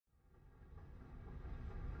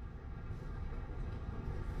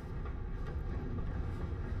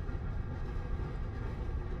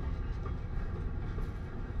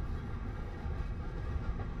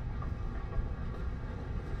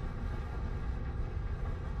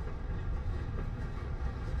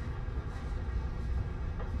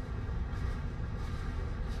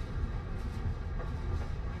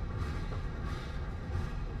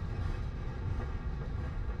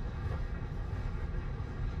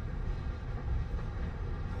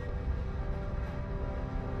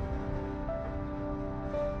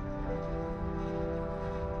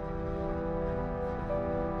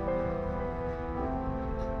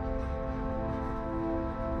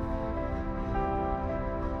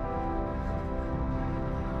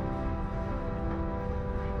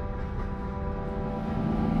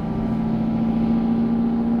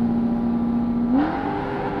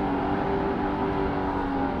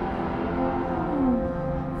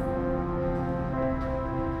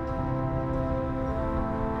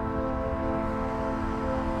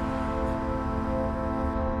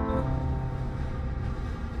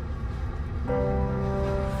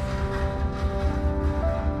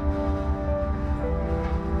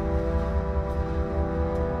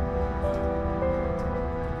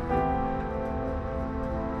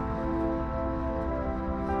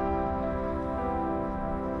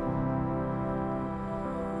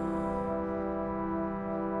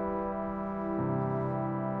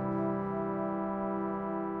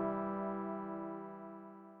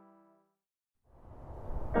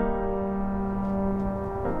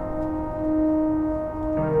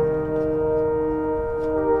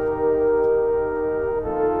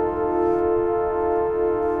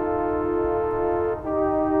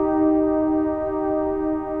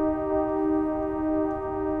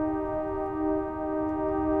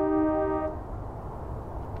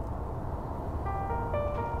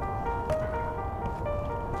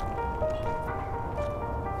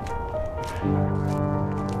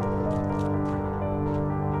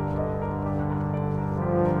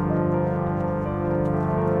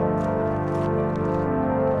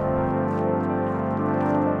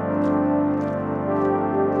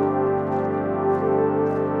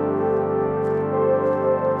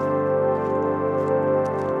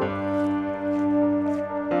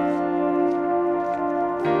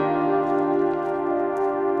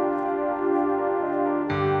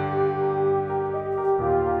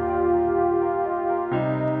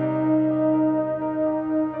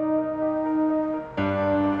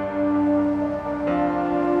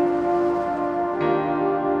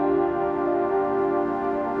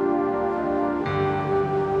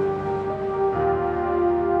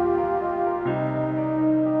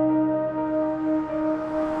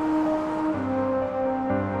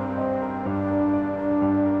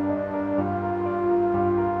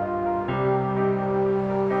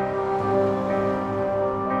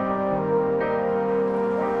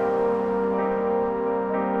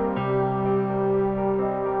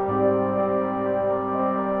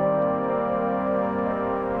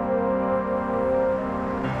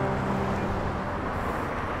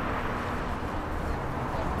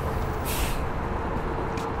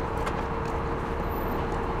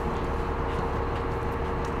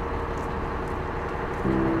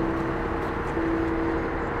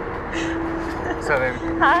What's up,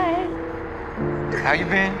 baby? Hi. How you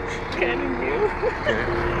been? Good, and you?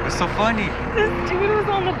 Good. What's so funny? This dude was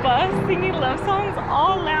on the bus singing love songs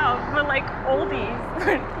all loud, but like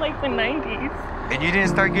oldies, like the 90s. And you didn't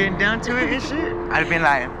start getting down to it and shit? I'd have been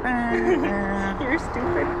like, You're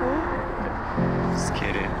stupid, fool. Just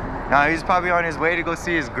kidding. No, he's probably on his way to go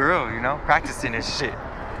see his girl, you know, practicing his shit.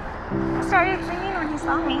 He started singing when he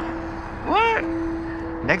saw me. What?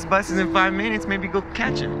 Next bus is in 5 minutes, maybe go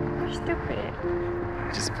catch him. You're stupid.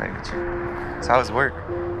 Just play with you. So how's work?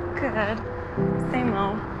 Good. Same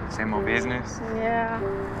old. Same old business? Yeah.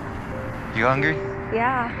 You hungry?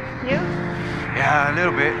 Yeah. You? Yeah, a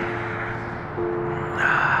little bit.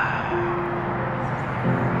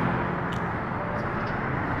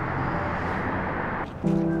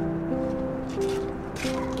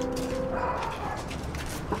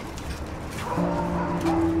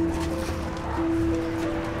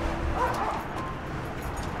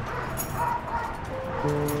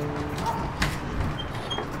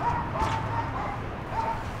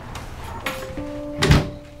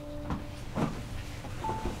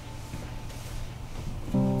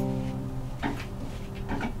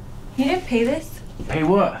 You didn't pay this? Pay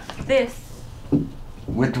what? This.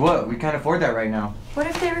 With what? We can't afford that right now. What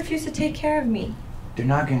if they refuse to take care of me? They're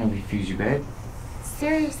not gonna refuse you, babe.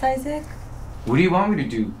 Serious, Isaac? What do you want me to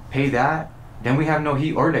do? Pay that? Then we have no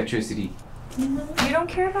heat or electricity. You don't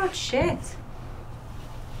care about shit.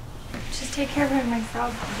 Just take care of it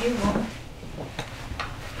myself. You won't.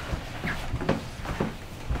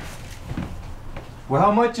 Well,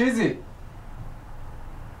 how much is it?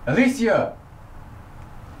 Alicia!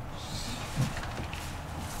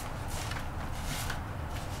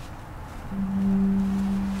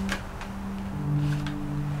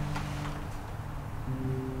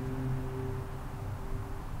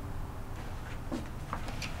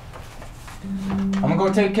 I'm gonna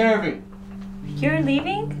go take care of it. You're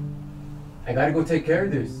leaving? I gotta go take care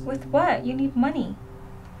of this. With what? You need money.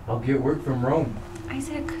 I'll get work from Rome.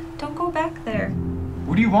 Isaac, don't go back there.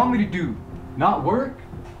 What do you want me to do? Not work?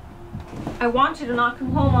 I want you to not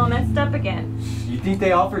come home all messed up again. You think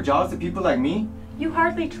they offer jobs to people like me? You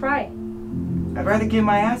hardly try. I'd rather get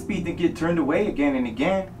my ass beat than get turned away again and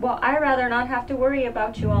again. Well, I'd rather not have to worry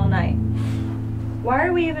about you all night. Why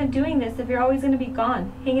are we even doing this if you're always going to be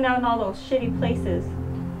gone, hanging out in all those shitty places?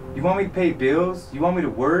 You want me to pay bills? You want me to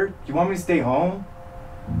work? You want me to stay home?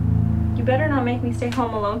 You better not make me stay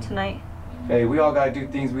home alone tonight. Hey, we all gotta do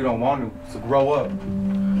things we don't want to, so grow up.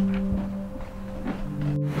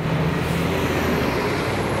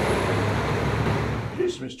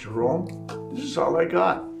 Please, Mr. Rome, this is all I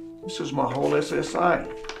got. This is my whole SSI.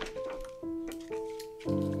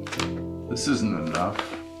 This isn't enough.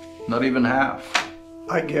 Not even half.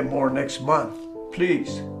 I get more next month.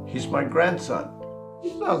 Please, he's my grandson.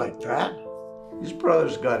 He's not like that. His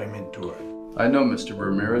brothers got him into it. I know, Mr.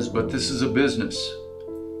 Ramirez, but this is a business.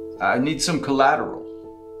 I need some collateral.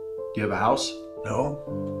 Do you have a house? No?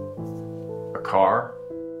 A car?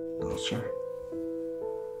 No, sir.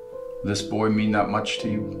 This boy mean that much to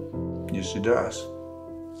you? Yes, he does.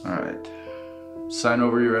 All right. Sign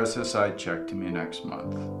over your SSI check to me next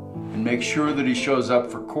month. And make sure that he shows up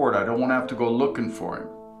for court. I don't want to have to go looking for him.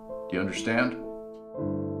 Do you understand?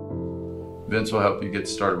 Vince will help you get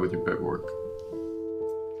started with your paperwork.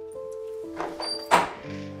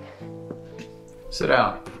 Sit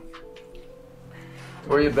down.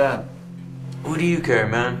 Where you been? What do you care,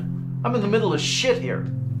 man? I'm in the middle of shit here,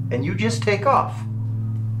 and you just take off.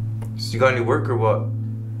 So you got any work or what?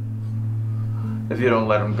 If you don't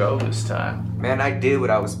let him go this time. Man, I did what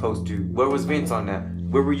I was supposed to. Where was Vince on that?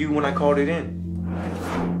 Where were you when I called it in?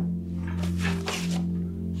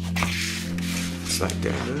 It's like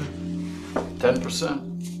that.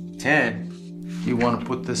 10%. 10? You want to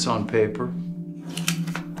put this on paper?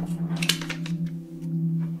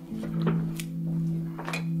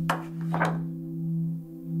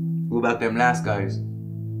 What about them last guys?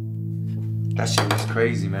 That shit was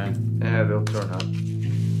crazy, man. Yeah, they'll turn up.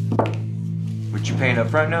 What, you paying up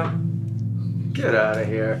front now? Get out of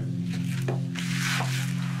here.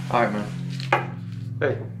 All right, man.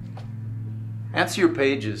 Hey, answer your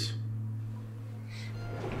pages.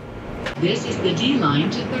 This is the D line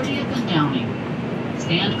to 30th and Downing.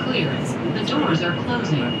 Stand clear. The doors are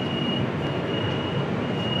closing.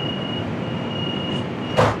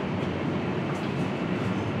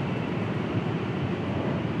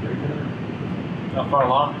 How far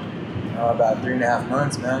along? About 3.5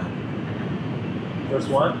 months, man. First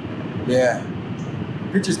one? Yeah.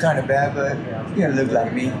 Picture's kind of bad, but he's gonna look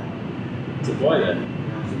like me. It's a boy then.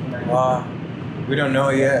 We don't know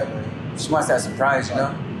yet, but she wants that surprise, you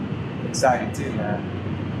know? Excited too, man.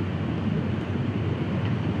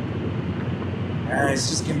 Man, it's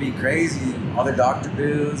just gonna be crazy. All the doctor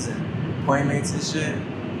bills and appointments and shit.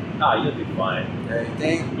 Ah, you'll be fine. Yeah, you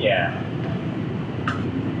think? Yeah.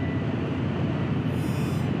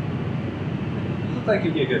 You look like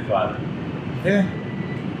you'd be a good father. Yeah.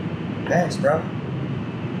 Thanks, bro.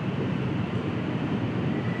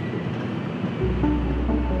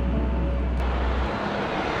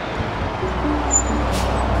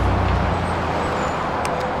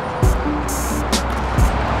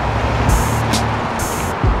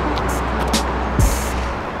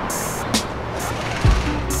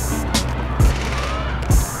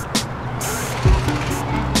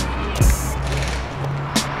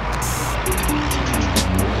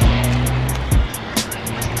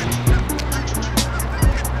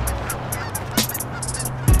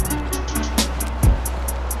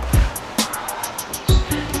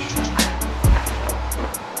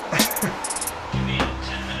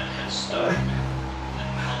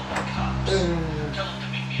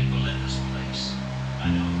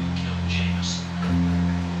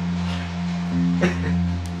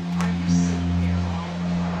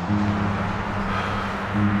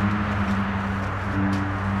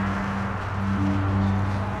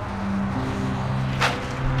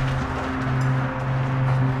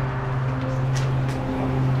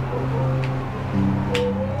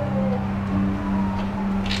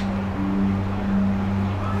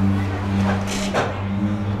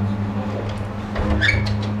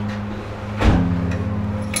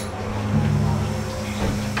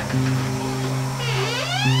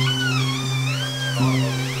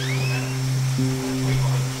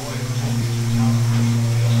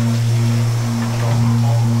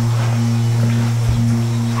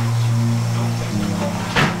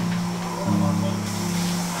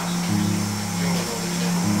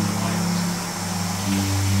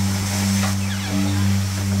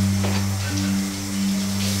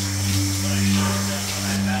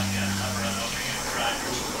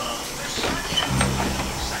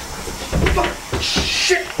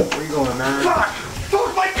 going, man? Fuck!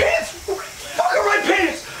 Fuck my pants! Fuck are my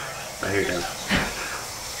pants! I hear that.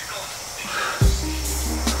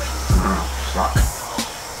 Fuck.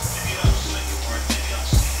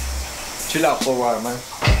 Chill out for a while, man.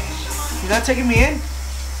 You're not taking me in?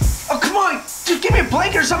 Oh, come on! Just give me a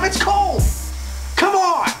blanket or something, it's cold! Come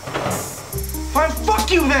on! Fine, fuck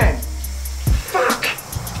you then! Fuck!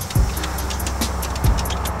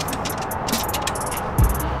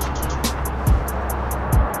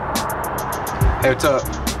 Hey, what's up?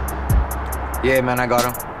 Yeah, man, I got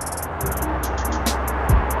him.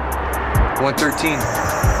 113.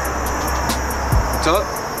 What's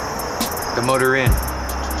up? The motor in.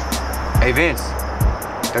 Hey, Vince.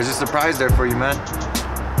 There's a surprise there for you, man.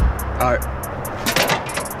 All right.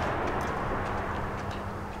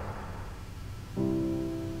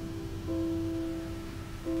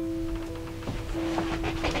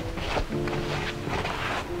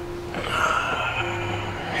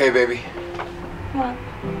 Hey, baby. What?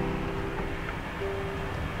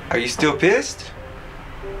 Are you still pissed?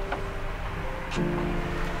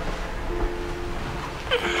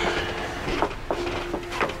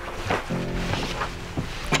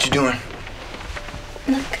 What you doing?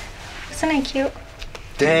 Look, isn't it cute?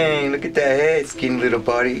 Dang, look at that head, skinny little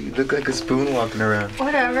body. You look like a spoon walking around.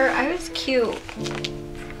 Whatever, I was cute.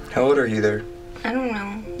 How old are you there? I don't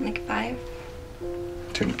know, like 5.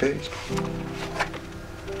 Turn the page.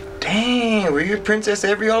 Dang, were you a princess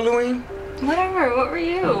every Halloween? Whatever, what were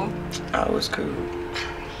you? I was cool.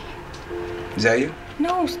 Is that you?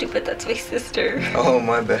 No, stupid, that's my sister. Oh,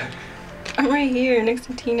 my bad. I'm right here next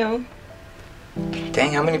to Tino.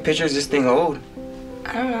 Dang, how many pictures this thing hold?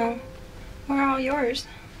 I don't know. Where are all yours?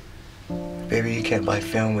 Baby, you can't buy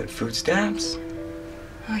film with food stamps.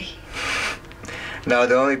 Oy. No,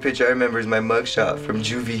 the only picture I remember is my mugshot from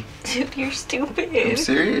juvie. Dude, you're stupid. I'm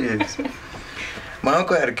serious. My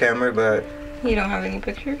uncle had a camera, but You don't have any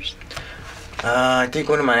pictures? I think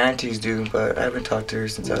one of my aunties do, but I haven't talked to her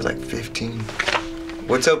since I was like 15.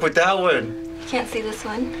 What's up with that one? Can't see this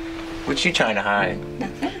one. What you trying to hide?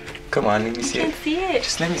 Nothing. Come on, let me see Can't it. see it.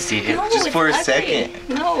 Just let me see it, No, just it's for a ugly. second.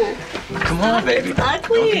 No. Come on, baby. It's Don't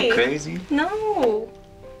ugly. be crazy. No.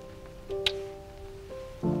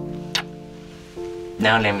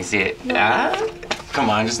 Now let me see it. No. Ah? Come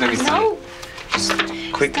on, just let me see No. it. Just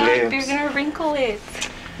quick Stop, glimpse. you're gonna wrinkle it.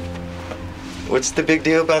 What's the big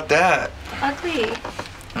deal about that? Ugly.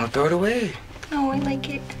 I'll throw it away. No, I like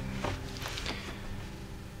it.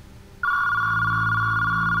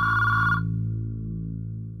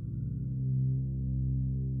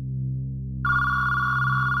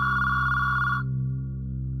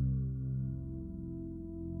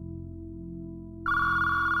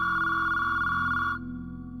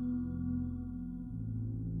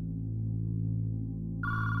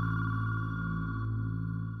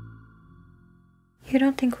 You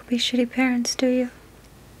don't think we'll be shitty parents, do you?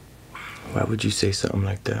 Why would you say something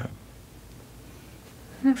like that?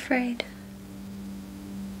 I'm afraid.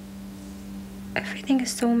 Everything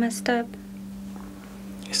is so messed up.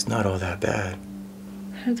 It's not all that bad.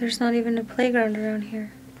 There's not even a playground around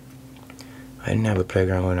here. I didn't have a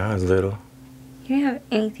playground when I was little. You didn't have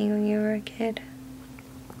anything when you were a kid.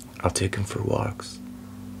 I'll take him for walks.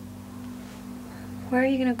 Where are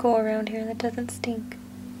you gonna go around here that doesn't stink?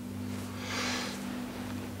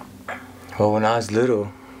 Well, when I was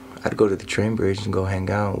little, I'd go to the train bridge and go hang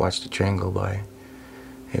out and watch the train go by.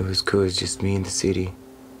 It was cool. It's just me in the city.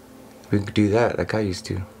 We could do that like I used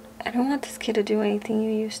to. I don't want this kid to do anything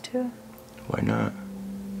you used to. Why not?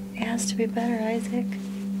 It has to be better, Isaac.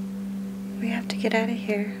 We have to get out of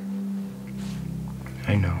here.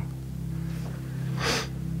 I know.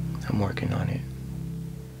 I'm working on it.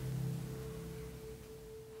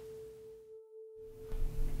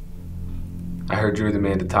 I heard you were the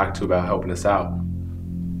man to talk to about helping us out.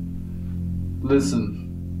 Listen.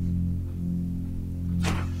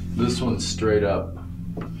 This one's straight up.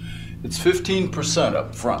 It's 15%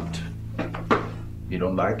 up front. You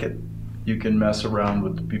don't like it? You can mess around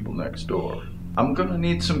with the people next door. I'm gonna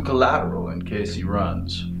need some collateral in case he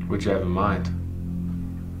runs. What'd you have in mind?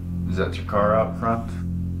 Is that your car out front?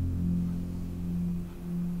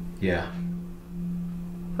 Yeah.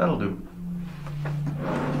 That'll do.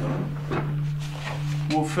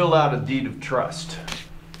 We'll fill out a deed of trust.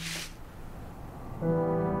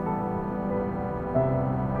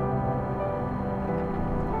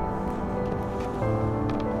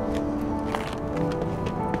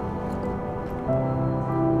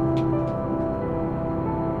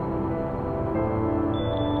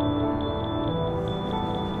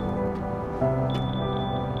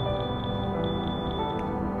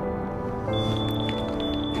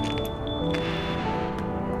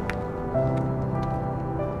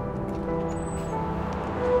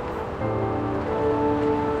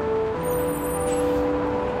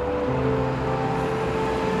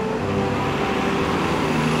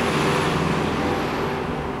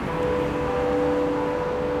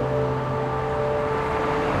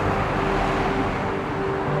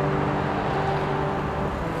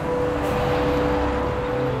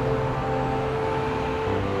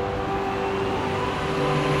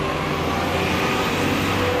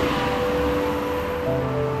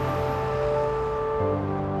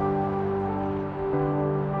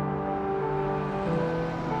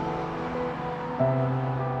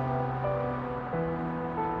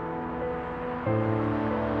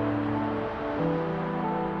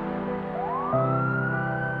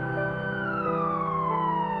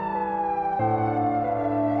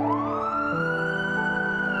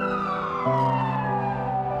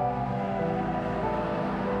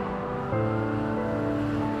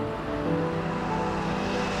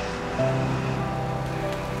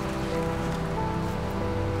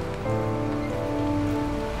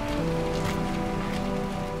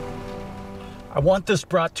 I want this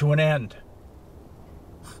brought to an end.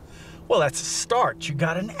 Well, that's a start. You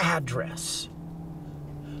got an address.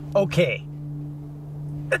 Okay.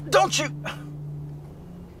 Don't you...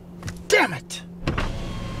 Damn it!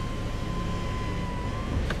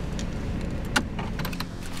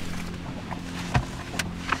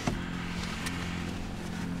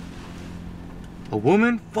 A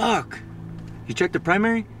woman? Fuck! You checked the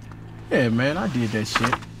primary? Yeah, man, I did that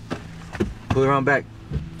shit. Pull her on back.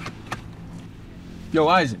 Yo,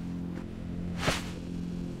 Isaac.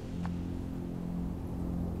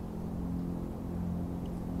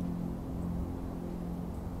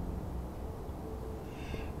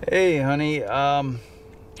 Hey, honey, I'm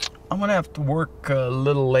gonna have to work a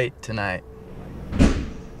little late tonight.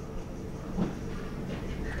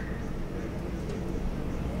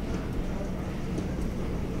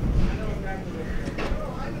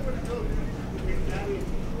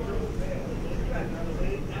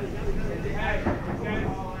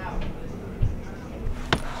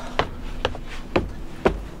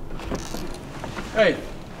 Hey,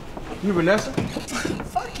 you Vanessa?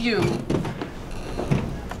 Fuck you.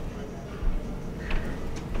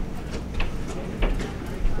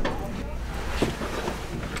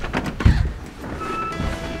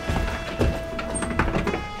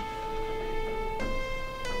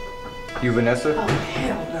 You Vanessa? Oh,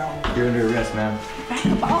 hell no. You're under arrest, ma'am. Back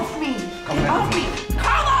off me. Get off me.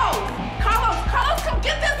 Carlos! Carlos! Carlos, come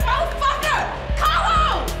get this motherfucker!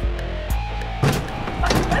 Carlos!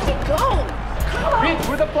 Let me go. Carlos! Bitch,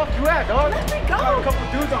 where the fuck you at, dog? Let me go. Got a couple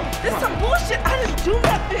dudes on me. This is some bullshit. I didn't do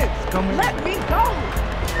nothing. Come with Let me go.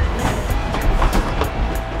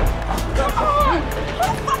 Come on. Who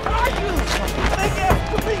the fuck are you? Big ass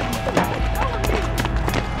police. Let me go.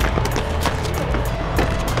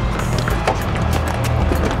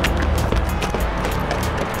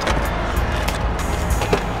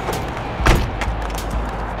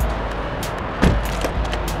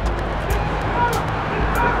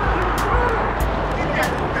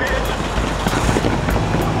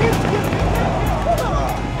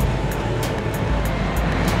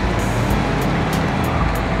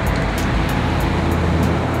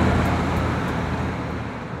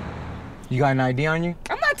 got an ID on you?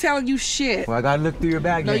 I'm not telling you shit. Well, I gotta look through your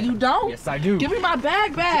bag. No, then. you don't. Yes, I do. Give me my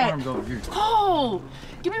bag back. Put your arms over here. Oh,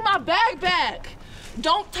 give me my bag back.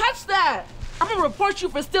 Don't touch that. I'm gonna report you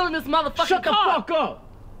for stealing this motherfucking car. Shut the fuck up.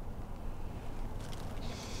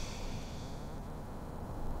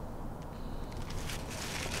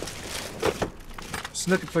 Just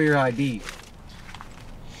looking for your ID.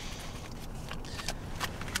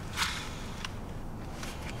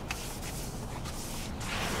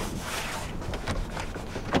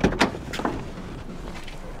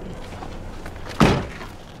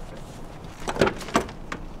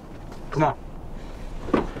 Come on.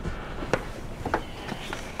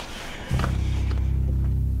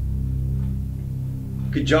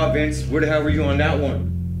 Good job, Vince. Where the hell were you on that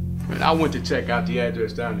one? Man, I went to check out the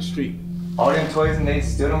address down the street. All them toys and they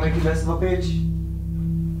still don't make you less of a bitch?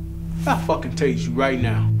 I'll fucking tase you right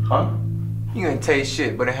now. Huh? You ain't taste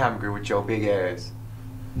shit but a hamburger with your big ass.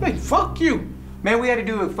 Hey, fuck you. Man, we had to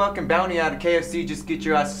do a fucking bounty out of KFC just to get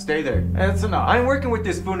your ass to stay there. That's enough. I ain't working with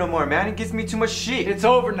this fool no more, man. It gets me too much shit. It's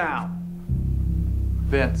over now.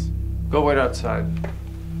 Vince, go wait outside.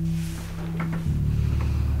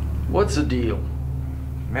 What's the deal?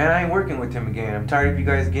 Man, I ain't working with him again. I'm tired of you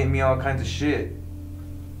guys getting me all kinds of shit.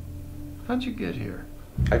 How'd you get here?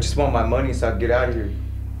 I just want my money so I can get out of here.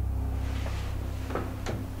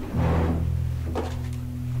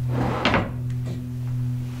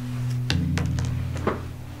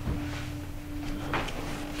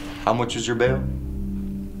 How much is your bail?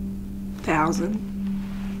 1,000.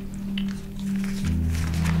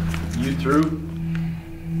 You through?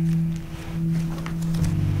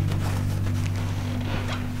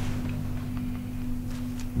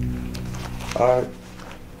 All right.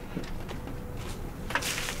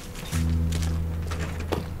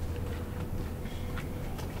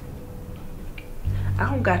 I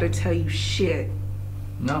don't gotta tell you shit.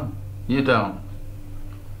 No, you don't.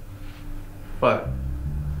 But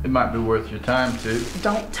it might be worth your time to.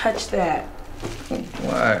 Don't touch that.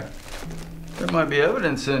 Why? There might be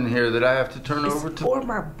evidence in here that I have to turn over to. For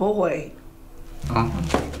my boy.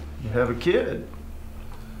 You have a kid.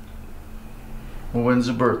 Well, when's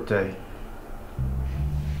the birthday?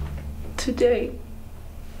 Today.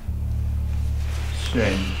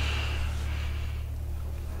 Shame.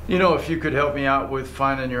 You know, if you could help me out with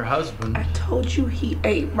finding your husband. I told you he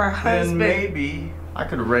ate my husband. Then maybe I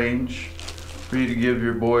could arrange for you to give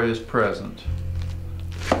your boy his present.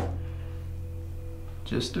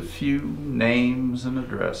 Just a few names and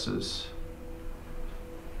addresses.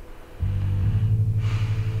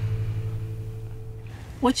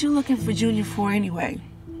 What you looking for Junior for anyway?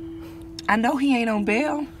 I know he ain't on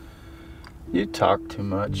bail. You talk too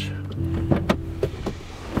much.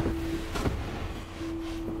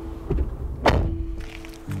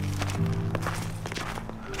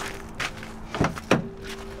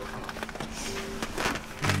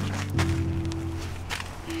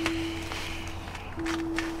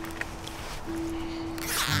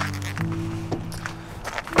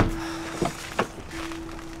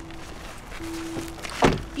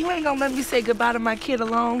 You ain't gonna let me say goodbye to my kid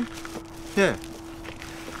alone? Yeah.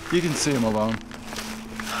 You can see him alone.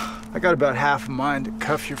 I got about half a mind to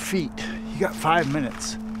cuff your feet. You got 5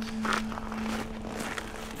 minutes.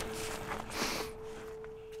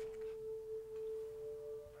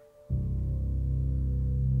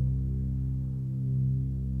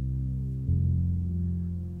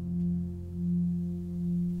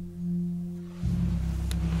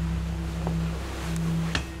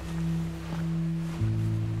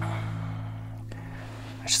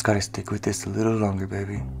 I just gotta stick with this a little longer,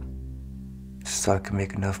 baby. Just so I can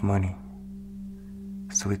make enough money.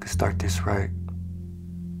 So we can start this right.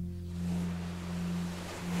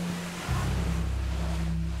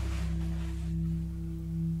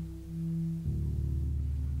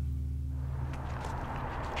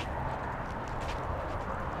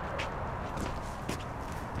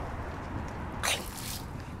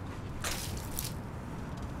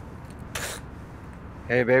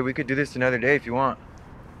 Hey, babe, we could do this another day if you want.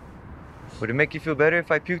 Would it make you feel better if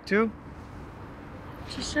I puke too?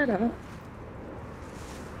 Just shut up.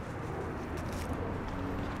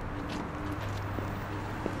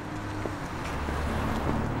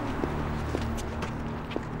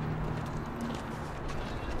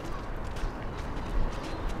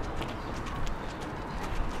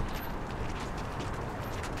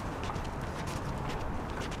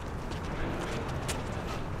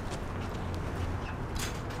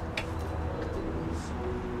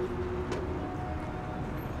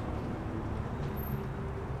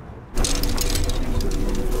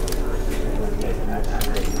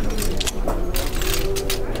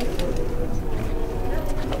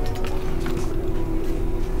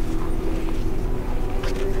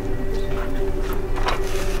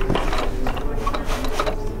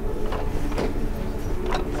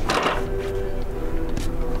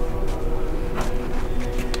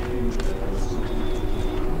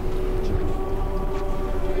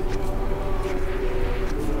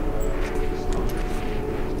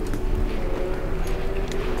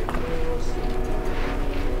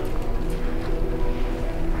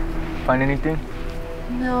 find anything?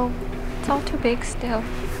 No, it's all too big still.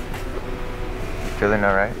 Feeling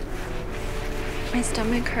alright? My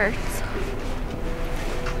stomach hurts.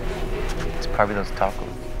 It's probably those tacos.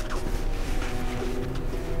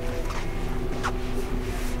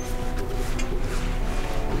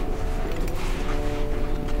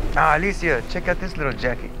 Ah, Alicia, check out this little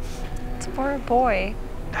jacket. It's for a boy.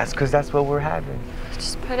 That's because that's what we're having.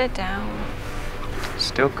 Just put it down.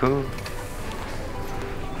 Still cool.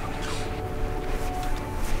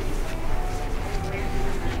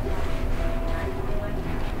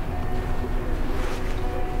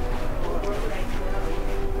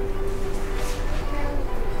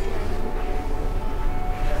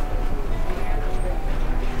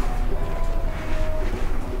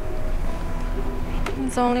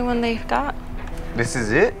 It's the only one they've got. This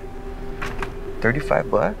is it?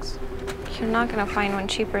 35 bucks? You're not gonna find one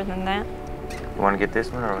cheaper than that. You want to get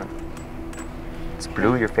this one or what? It's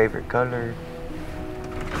blue, your favorite color.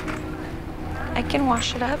 I can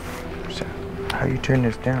wash it up. So, how you turn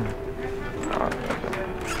this down? Oh,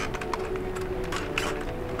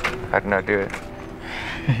 I cannot do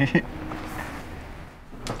it.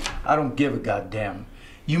 I don't give a goddamn.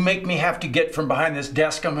 You make me have to get from behind this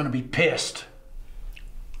desk, I'm gonna be pissed.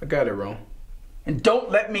 I got it, Ron. And don't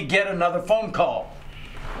let me get another phone call.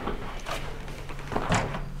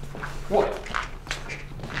 What?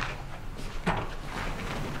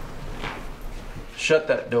 Shut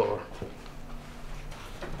that door.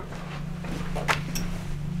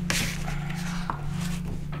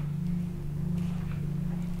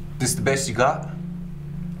 This the best you got?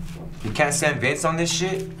 You can't send Vince on this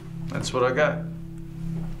shit? That's what I got.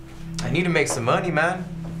 I need to make some money, man.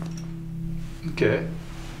 Okay.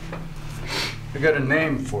 I got a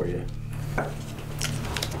name for you.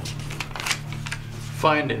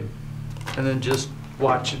 Find him, and then just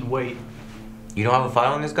watch and wait. You don't have a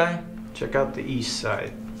file on this guy? Check out the east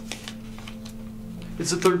side.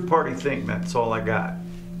 It's a third-party thing, man. That's all I got.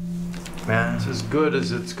 Man. It's as good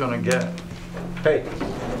as it's gonna get. Hey.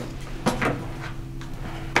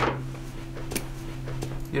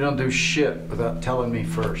 You don't do shit without telling me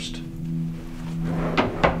first.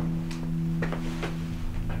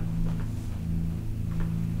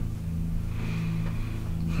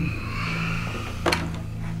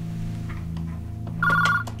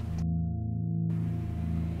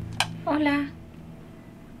 Hola.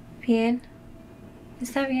 Bien.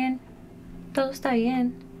 Está bien. Todo está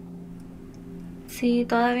bien. Sí,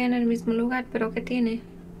 todavía en el mismo lugar, pero ¿qué tiene?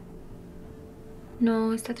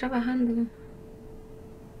 No, está trabajando.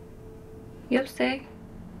 Yo sé.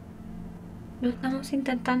 Lo estamos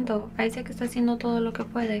intentando. Parece que está haciendo todo lo que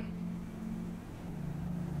puede.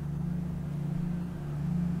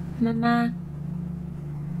 Mamá.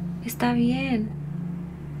 Está bien.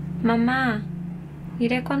 Mamá.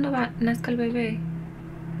 Iré cuando nazca el bebé.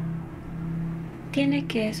 Tiene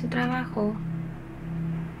que, su trabajo.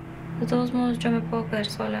 De todos modos, yo me puedo quedar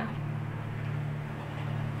sola.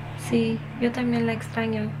 Sí, yo también la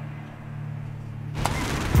extraño.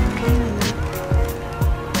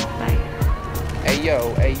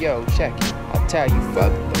 Hey yo, check it. I tell you,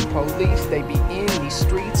 fuck the police, they be in these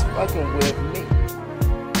streets fucking with me.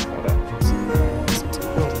 Hold up.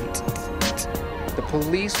 The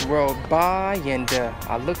police rolled by and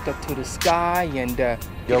I looked up to the sky and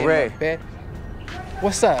Yo, Ray.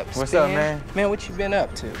 What's up, What's Stan? up, man? Man, what you been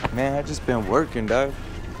up to? Man, I just been working, dog.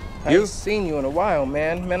 I ain't seen you in a while,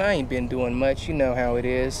 man. Man, I ain't been doing much. You know how it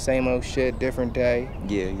is. Same old shit, different day.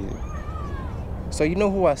 Yeah. So you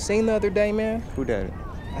know who I seen the other day, man? Who that?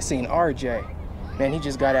 I seen RJ. Man, he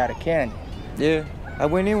just got out of Canyon. Yeah, I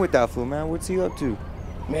went in with that fool, man. What's he up to?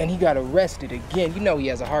 Man, he got arrested again. You know he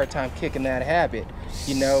has a hard time kicking that habit.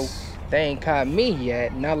 You know, they ain't caught me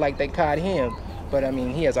yet, not like they caught him. But I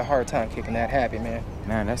mean, he has a hard time kicking that habit, man.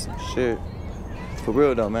 Man, that's some shit. For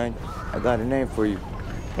real though, man. I got a name for you.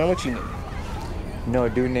 Man, what you need? You know a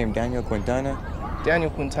dude named Daniel Quintana?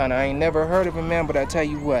 Daniel Quintana, I ain't never heard of him, man, but I tell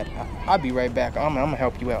you what, I'll be right back. I'm gonna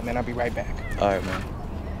help you out, man. I'll be right back. All right, man.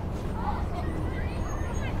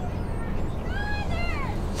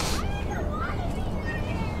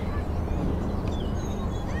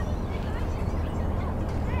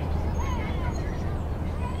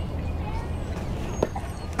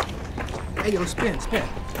 Hey, yo, Spin.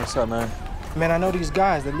 What's up, man? Man, I know these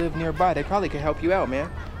guys that live nearby. They probably could help you out, man.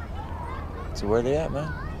 So where they at,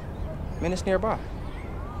 man? Man, it's nearby.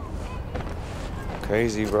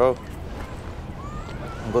 Crazy, bro.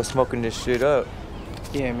 I'm go smoking this shit up.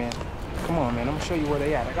 Yeah, man. Come on, man. I'm gonna show you where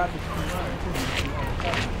they at. I got this.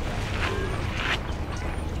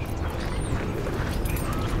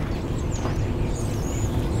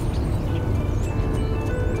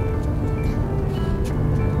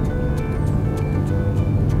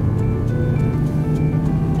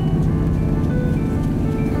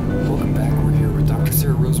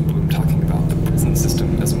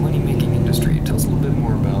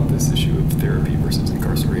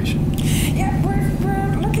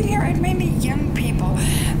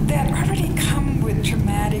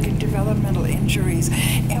 developmental injuries,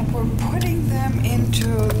 and we're putting them into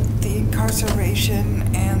the incarceration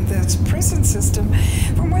and this prison system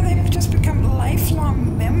from where they just become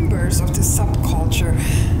lifelong members of the subculture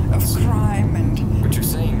of crime. And what you're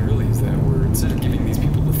saying really is that we're, instead of giving these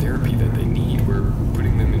people the therapy that they need, we're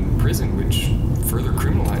putting them in prison, which further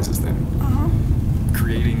criminalizes them.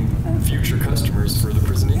 Creating future customers for the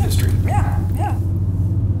prison industry. Yeah.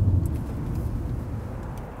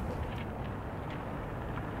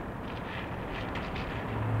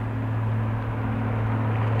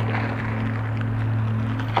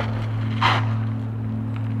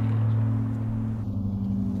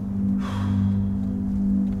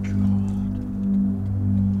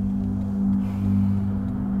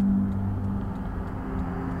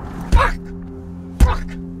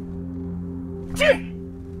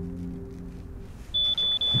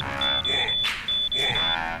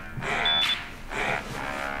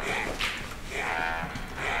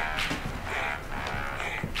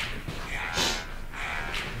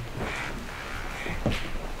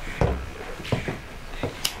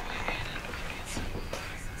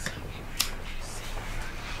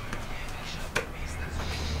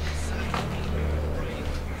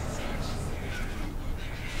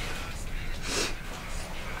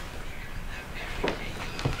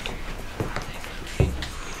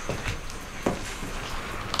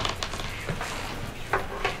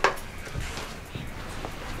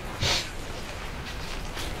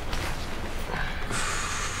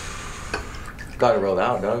 Got it rolled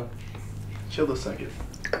out, dog. Chill a second.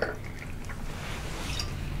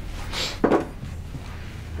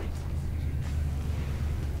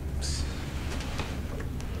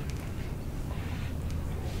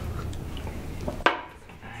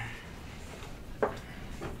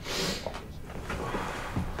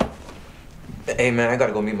 Hey man, I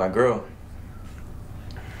gotta go meet my girl.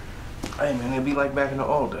 Hey man, it'd be like back in the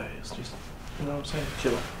old days. Just, you know what I'm saying?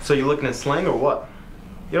 Chill. So you looking at slang or what?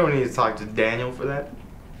 You don't need to talk to Daniel for that.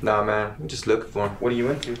 Nah man, I'm just looking for him. What are you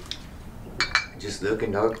into? Just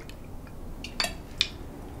looking, dog.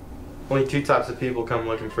 Only two types of people come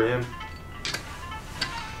looking for him.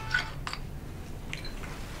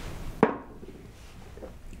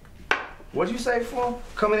 What'd you say, fool?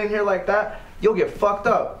 Coming in here like that, you'll get fucked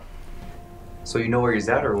up. So you know where he's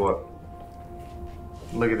at or what?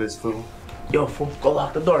 Look at this fool. Yo, fool, go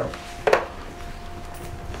lock the door.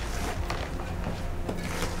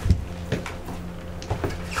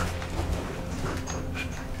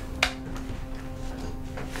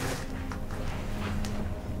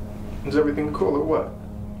 Is everything cool or what?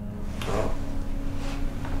 Oh.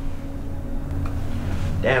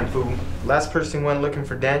 Damn, fool. Last person went looking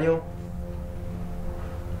for Daniel.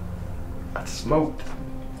 I smoked.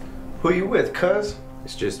 Who you with, cuz?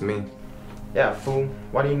 It's just me. Yeah, fool.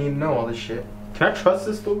 Why do you need to know all this shit? Can I trust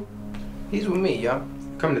this fool? He's with me, yo.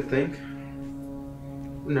 Come to think,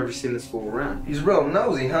 I've never seen this fool around. He's real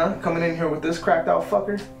nosy, huh? Coming in here with this cracked out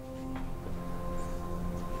fucker?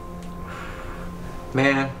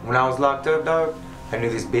 Man, when I was locked up, dog, I knew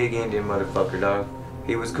this big Indian motherfucker, dog.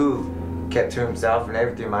 He was cool. Kept to himself and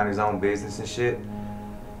everything, mind his own business and shit.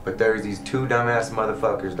 But there's these two dumbass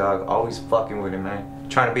motherfuckers, dog, always fucking with him, man.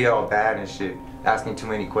 Trying to be all bad and shit. Asking too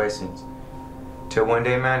many questions. Till one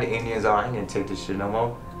day, man, the Indians all, I ain't gonna take this shit no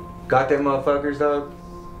more. Got them motherfuckers, dog.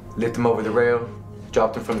 Lift them over the rail.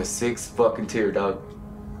 Dropped them from the 6th fucking tier, dog.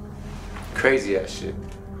 Crazy ass shit.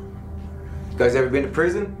 You guys ever been to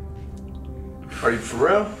prison? Are you for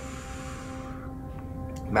real?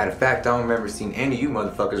 Matter of fact, I don't remember seeing any of you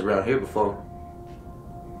motherfuckers around here before.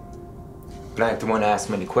 But I ain't the one to ask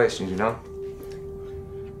many questions, you know?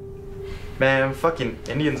 Man, fucking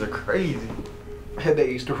Indians are crazy.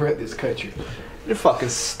 They used to run this country. They're fucking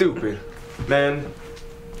stupid. Man,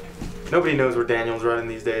 nobody knows where Daniel's running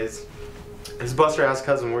these days. His buster ass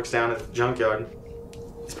cousin works down at the junkyard.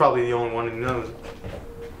 He's probably the only one who knows.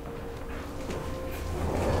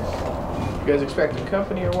 You guys expecting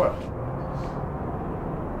company or what?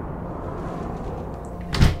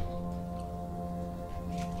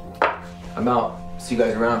 I'm out. See you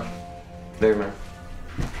guys around. Later, man.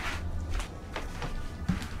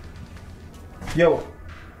 Yo,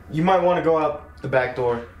 you might want to go out the back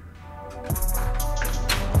door.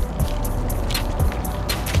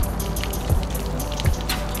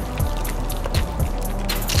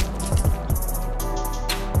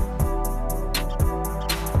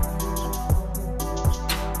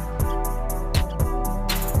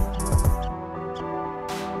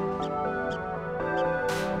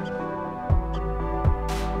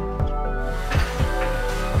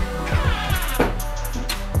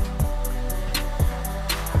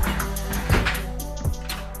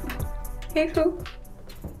 Hey, fool.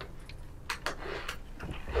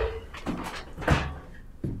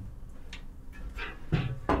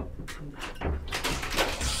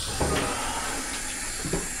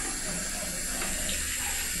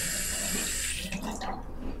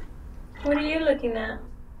 What are you looking at?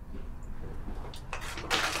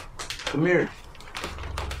 Come here.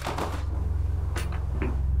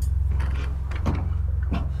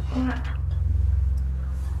 What?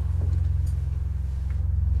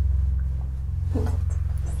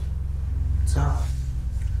 What's up?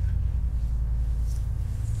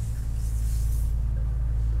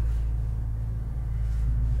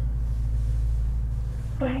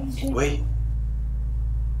 What are you doing? Wait.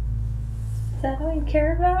 Is that all you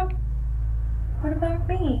care about? What about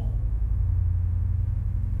me?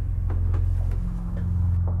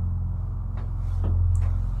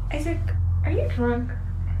 Isaac, are you drunk?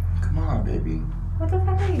 Come on, baby. What the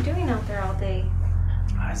fuck are you doing out there all day?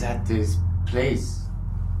 I was at this place.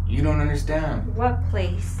 You don't understand. What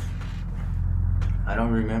place? I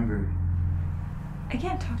don't remember. I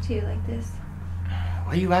can't talk to you like this.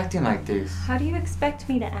 Why are you acting like this? How do you expect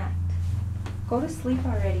me to act? Go to sleep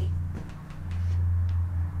already.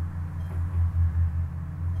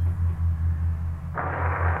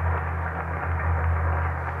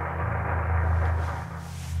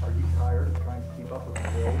 Are you tired of trying to keep up with the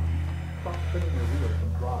world? Stop spinning your wheels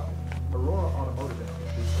and drive. Aurora Automotive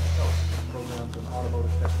Institute for Health programs in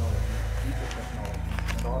automotive technology, diesel technology,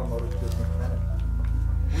 and automotive business management.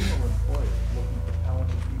 We know employers looking for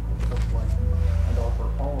talented people just like you and offer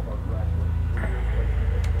all of our graduates career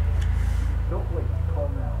placement education. Don't wait, call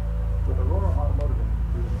now. With Aurora Automotive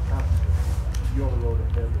Institute in the passenger seat, your road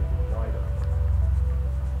ahead is wider.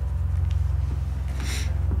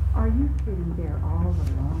 Are you sitting there all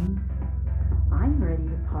alone? I'm ready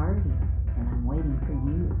to party, and I'm waiting for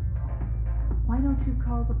you. Why don't you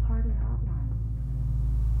call the party hotline?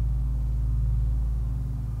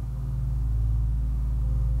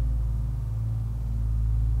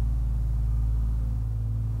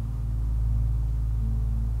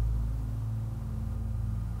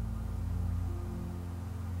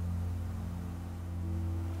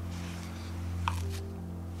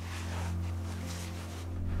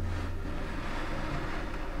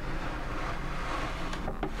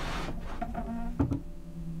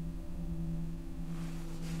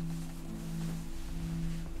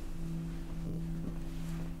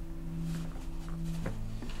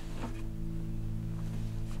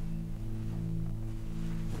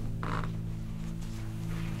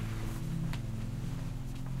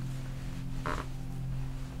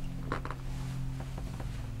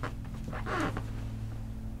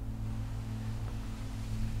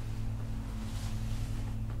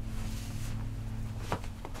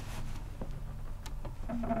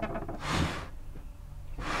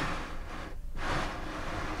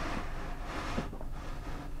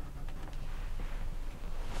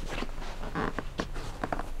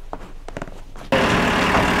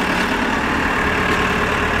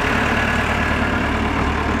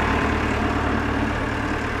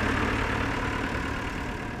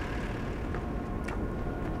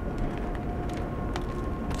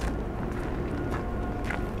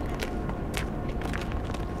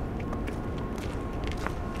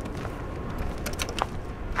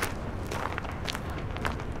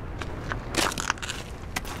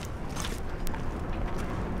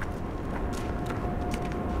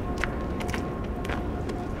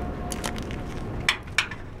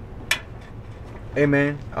 Hey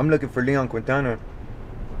man, I'm looking for Leon Quintana.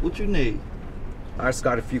 What you need? I just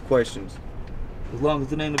got a few questions. As long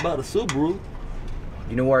as it ain't about a Subaru.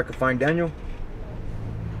 You know where I can find Daniel?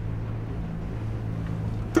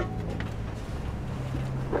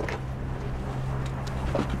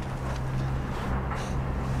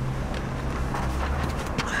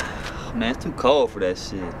 Man, it's too cold for that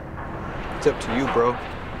shit. It's up to you, bro.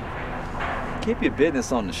 Keep your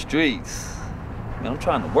business on the streets. Man, I'm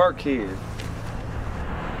trying to work here.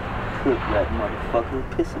 Cook that motherfucker,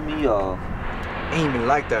 pissing me off. Ain't even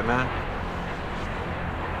like that, man.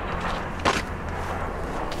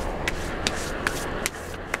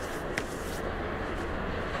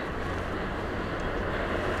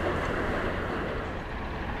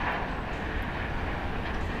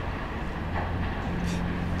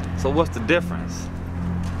 So what's the difference?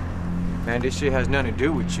 Man, this shit has nothing to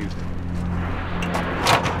do with you.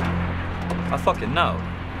 I fucking know.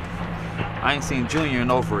 I ain't seen Junior in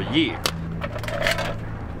over a year.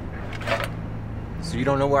 So you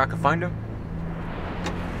don't know where I can find him?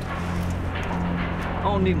 I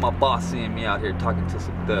don't need my boss seeing me out here talking to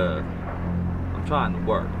some thug. I'm trying to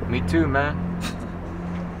work. Me too, man.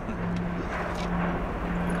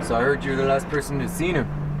 So I heard you're the last person to seen him.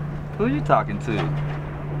 Who you talking to?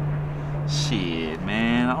 Shit,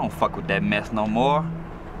 man, I don't fuck with that mess no more.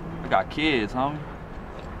 I got kids, homie.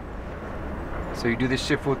 So you do this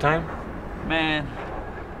shit full time? Man,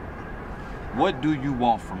 What do you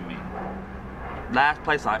want from me? Last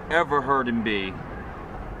place I ever heard him be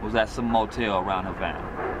was at some motel around Havana.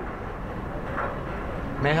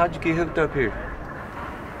 Man, how'd you get hooked up here?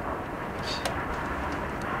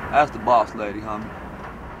 That's the boss lady, homie.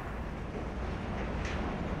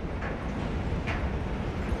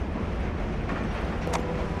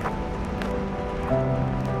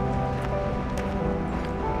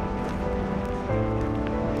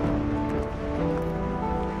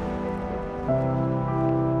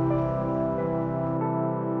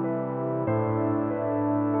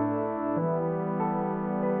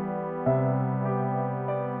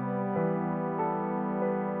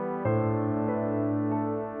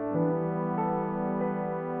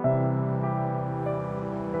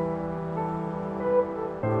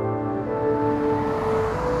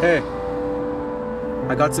 Hey,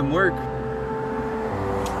 I got some work,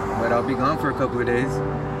 but I'll be gone for a couple of days.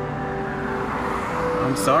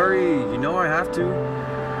 I'm sorry, you know I have to.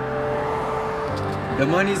 The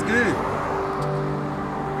money's good.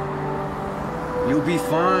 You'll be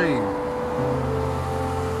fine.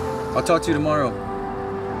 I'll talk to you tomorrow.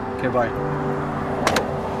 Okay, bye.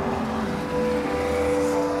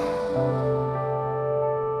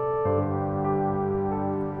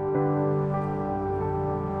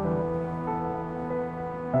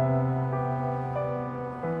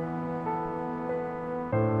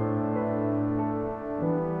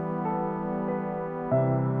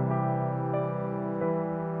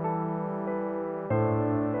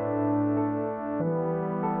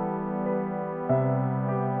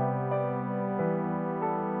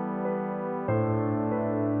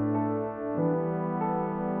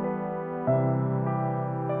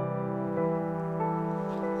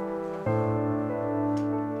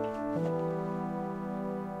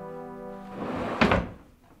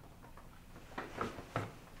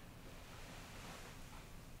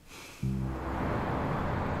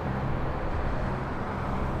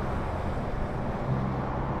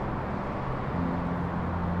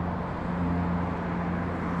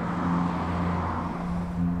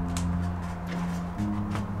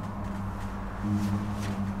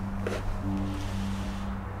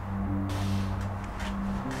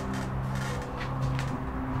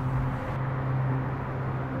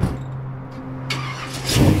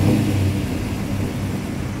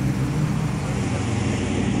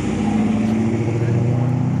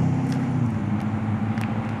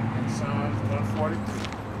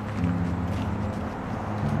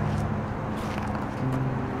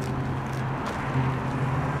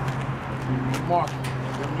 Mark,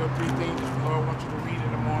 them your 3 things the Lord wants you to read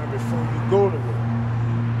in the morning before you go to work.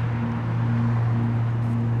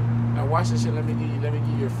 Now watch this shit. Let me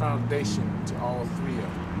give you a foundation to all 3 of them.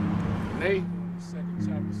 Nahum, the 2nd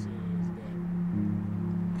chapter says that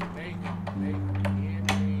Nahum,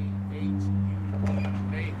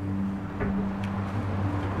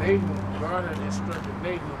 Nahum, God had instructed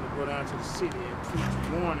Nahum to go down to the city and preach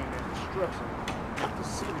warning and instruction if the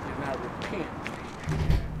city did not repent.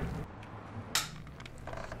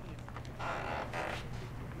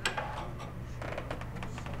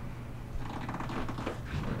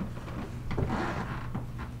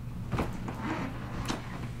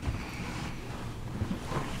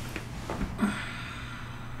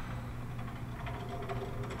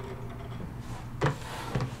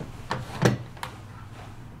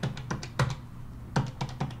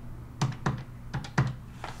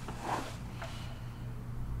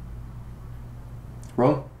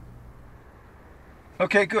 Roll.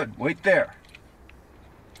 Okay, good. Wait there.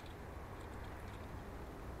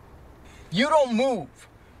 You don't move.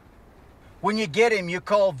 When you get him, you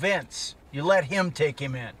call Vince. You let him take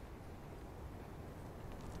him in.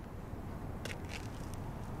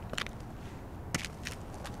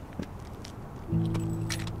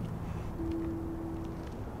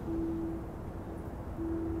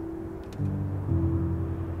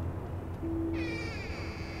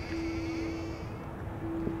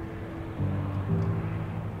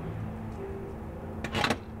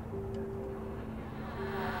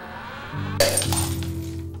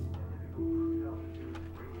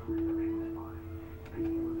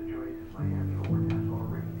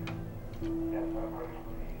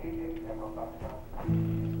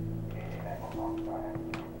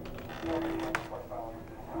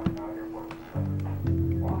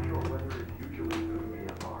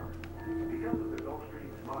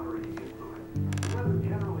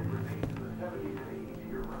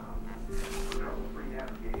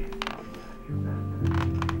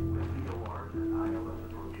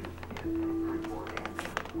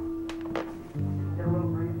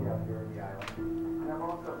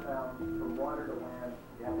 From water to land,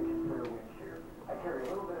 you have to consider wind shear. I carry a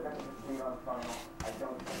little bit of extra speed on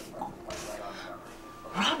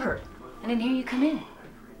I didn't hear you come in.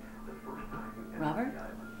 Robert?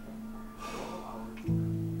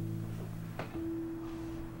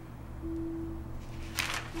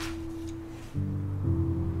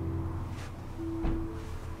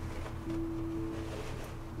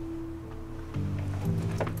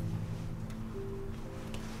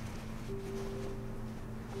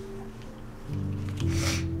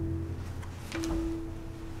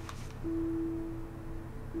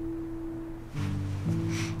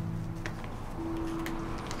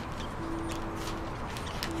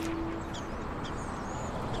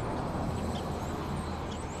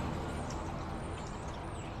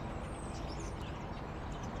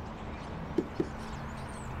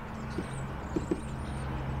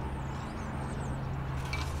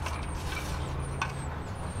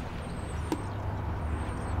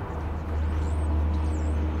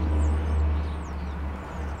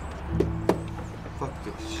 Fuck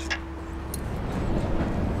this.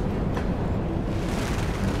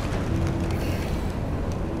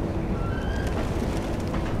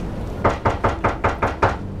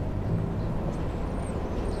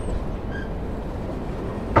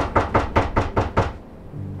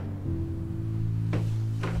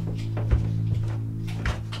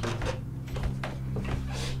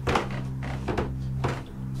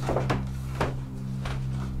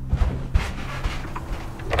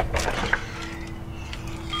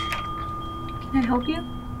 Can I help you?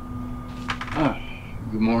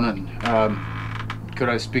 Good morning. Could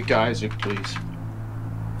I speak to Isaac, please?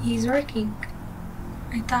 He's working.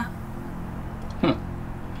 I thought.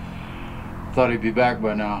 Thought he'd be back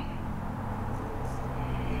by now.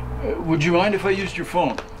 Would you mind if I used your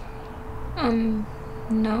phone?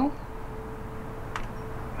 No.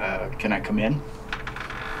 Can I come in?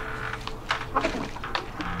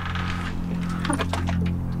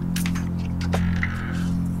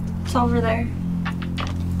 It's over there.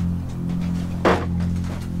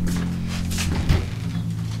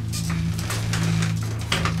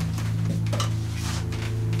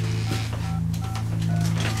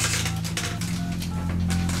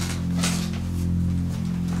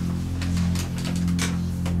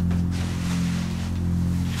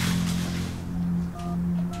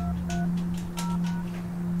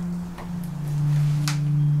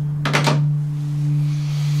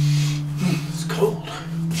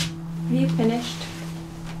 Are you finished?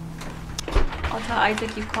 I'll tell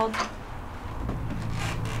Isaac you called.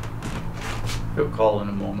 He'll call in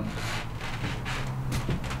a moment.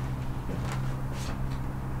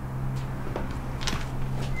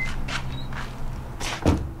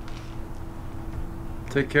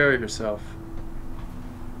 Take care of yourself.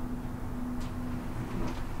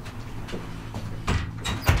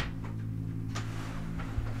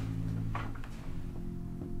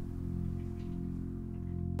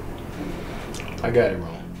 I got it,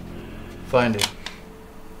 Ron. Find it.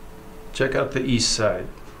 Check out the east side.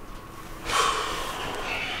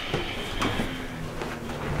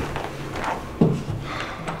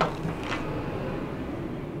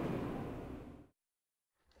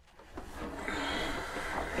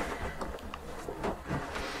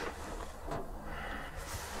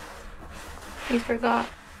 You forgot.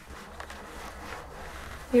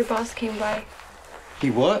 Your boss came by. He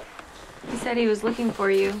what? He said he was looking for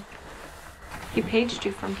you. He paged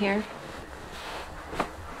you from here.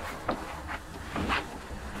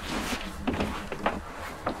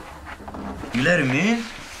 You let him in?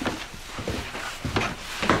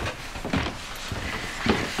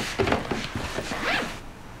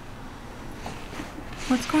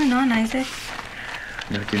 What's going on, Isaac?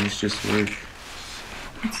 Nothing, it's just work.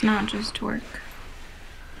 It's not just work.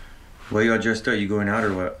 Why y'all dressed up? You going out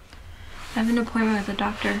or what? I have an appointment with the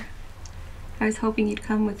doctor. I was hoping you'd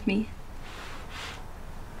come with me.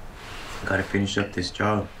 Gotta finish up this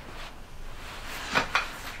job.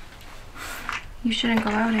 You shouldn't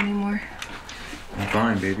go out anymore. I'm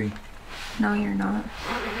fine, baby. No, you're not.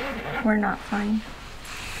 We're not fine.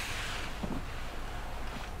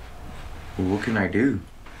 Well, what can I do?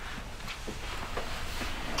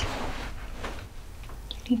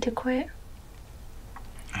 You need to quit.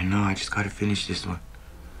 I know, I just gotta finish this one.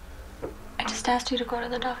 I just asked you to go to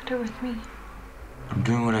the doctor with me. I'm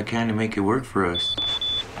doing what I can to make it work for us.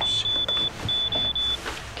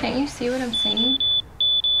 Can't you see what I'm saying?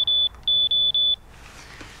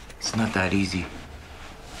 It's not that easy.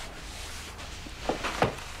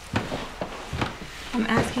 I'm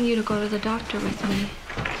asking you to go to the doctor with me.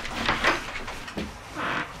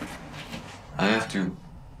 I have to.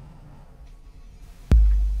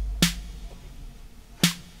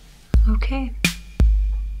 Okay.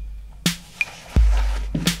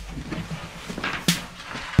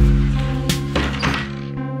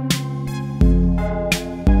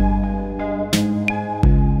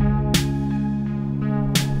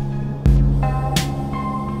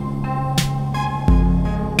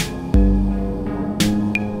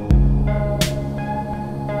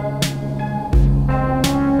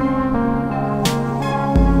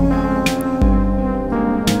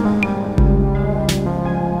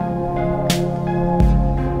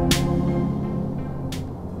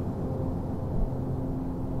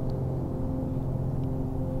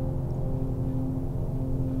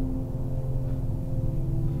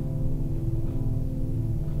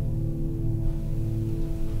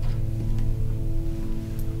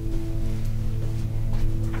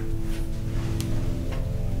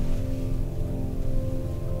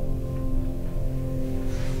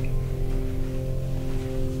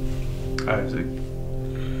 Isaac.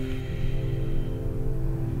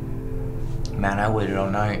 Man, I waited all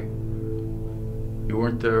night. You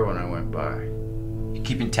weren't there when I went by. You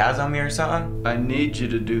keeping tabs on me or something? I need you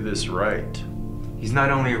to do this right. He's not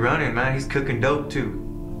only running, man, he's cooking dope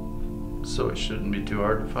too. So it shouldn't be too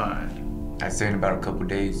hard to find. I'd say in about a couple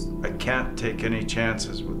days. I can't take any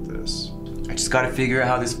chances with this. I just gotta figure out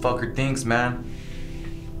how this fucker thinks, man.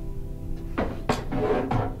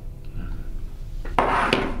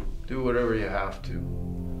 Do whatever you have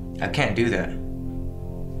to. I can't do that.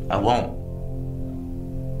 I won't.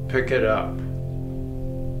 Pick it up.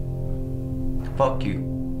 Fuck you.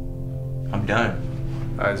 I'm done.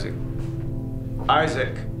 Isaac.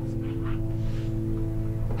 Isaac!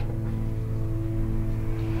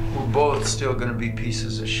 We're both still gonna be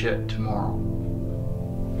pieces of shit tomorrow.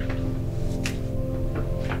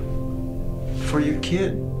 For your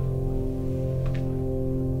kid.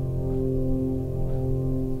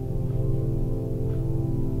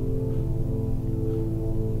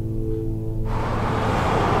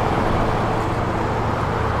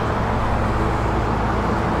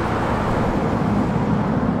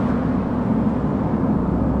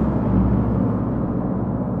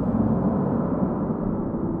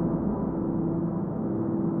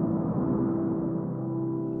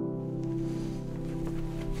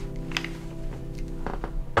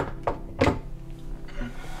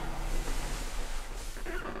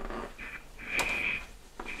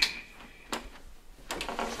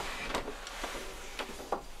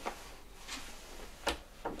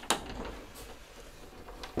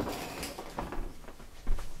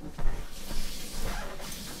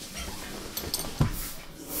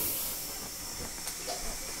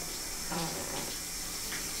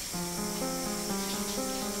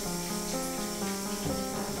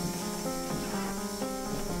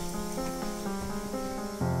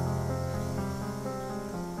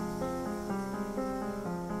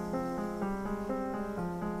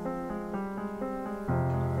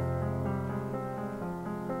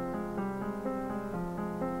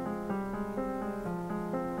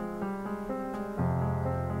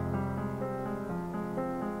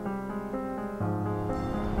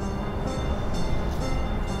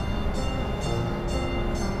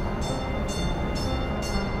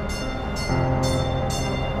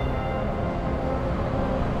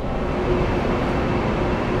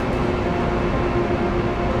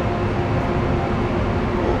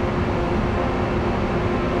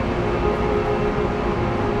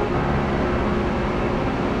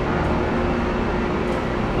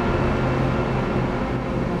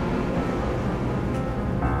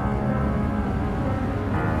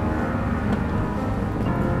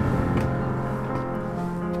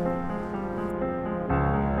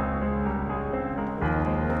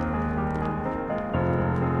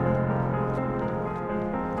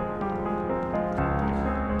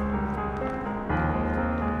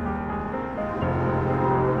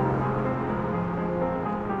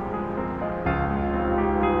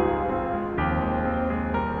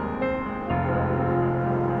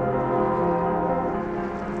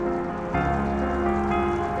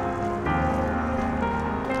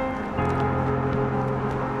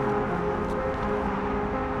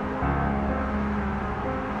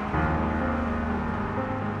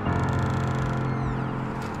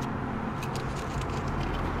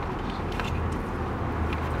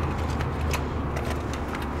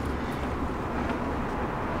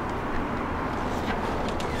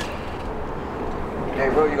 Hey,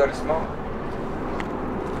 bro, you got a smoke?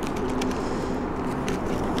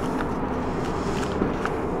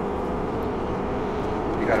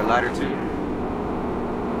 You got a lighter too?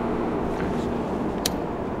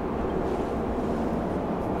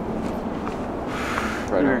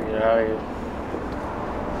 Right here. Get out of here.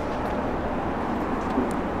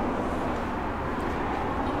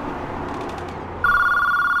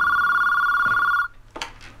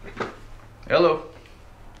 Hello.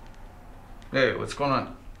 Hey, what's going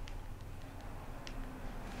on?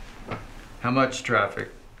 How much traffic?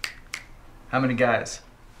 How many guys?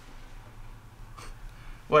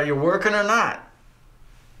 Well, you working or not?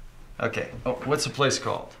 Okay. Oh, what's the place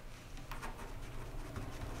called?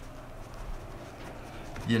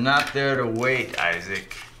 You're not there to wait,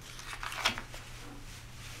 Isaac.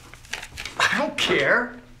 I don't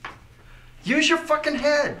care. Use your fucking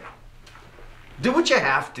head. Do what you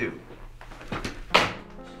have to.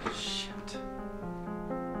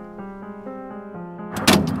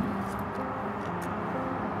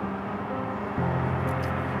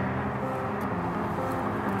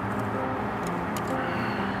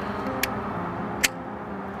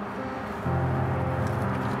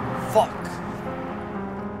 Fuck.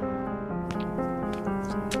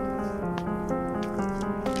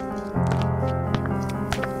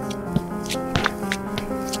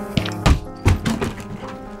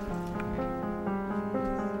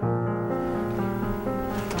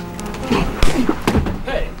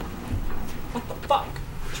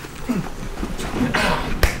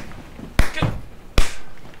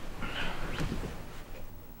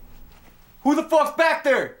 back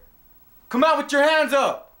there! Come out with your hands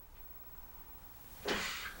up!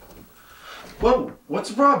 Whoa, what's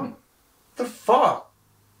the problem? The fuck?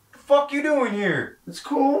 The fuck you doing here? It's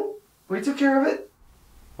cool. We took care of it.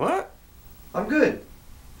 What? I'm good.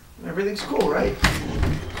 Everything's cool, right?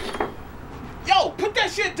 Yo, put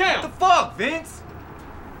that shit down! What the fuck, Vince?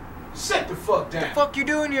 Sit the fuck down. What the fuck you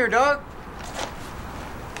doing here, dog?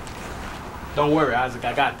 Don't worry, Isaac,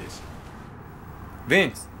 I got this.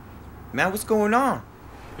 Vince, man, what's going on?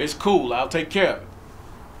 It's cool, I'll take care of it.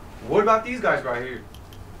 What about these guys right here?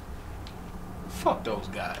 Fuck those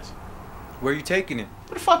guys. Where you taking it?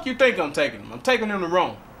 Where the fuck you think I'm taking them? I'm taking them to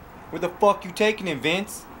Rome. Where the fuck you taking it,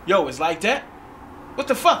 Vince? Yo, it's like that? What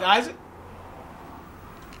the fuck, Isaac?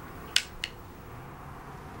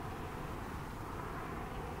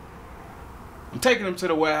 I'm taking them to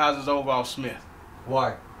the warehouses over off Smith.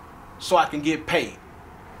 Why? So I can get paid.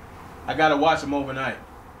 I gotta watch them overnight.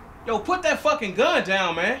 Yo, put that fucking gun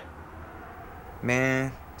down, man.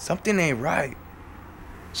 Man, something ain't right.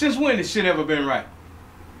 Since when this shit ever been right?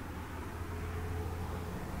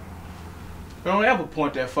 Don't ever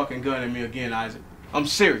point that fucking gun at me again, Isaac. I'm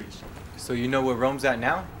serious. So you know where Rome's at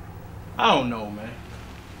now? I don't know, man.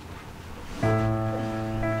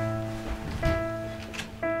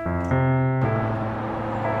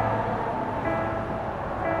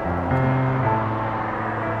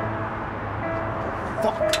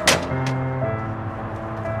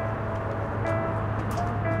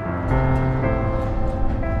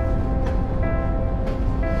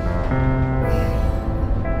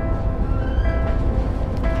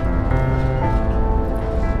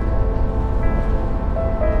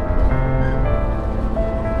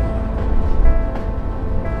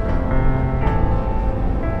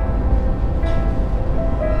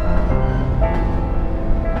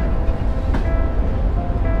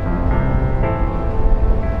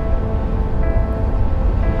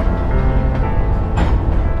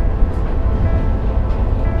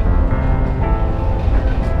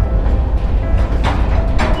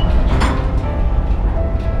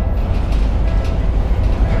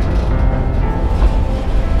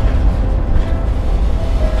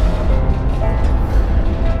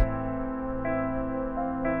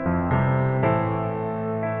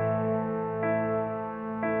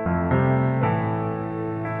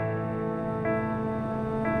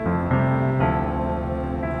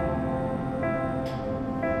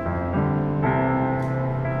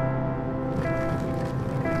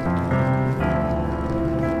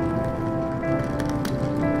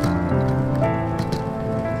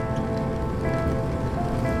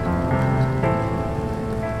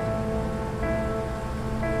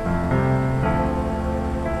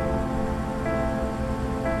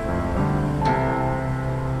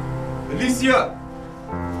 Alicia!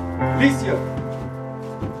 Alicia!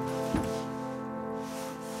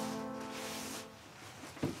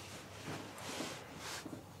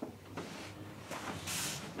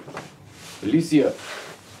 Alicia.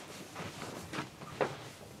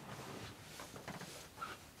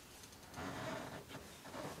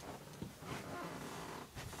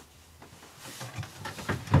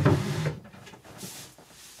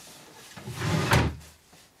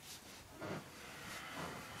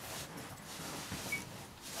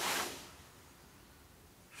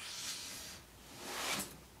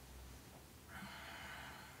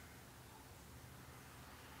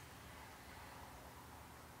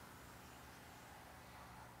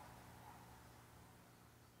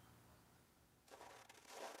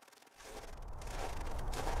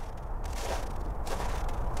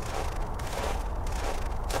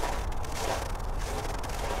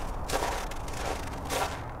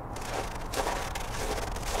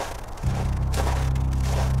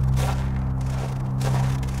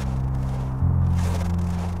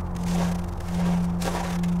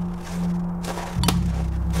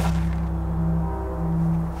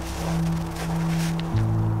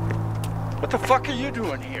 What the fuck are you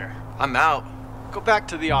doing here? I'm out. Go back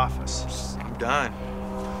to the office. I'm done.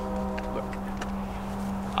 Look,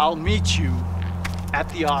 I'll meet you at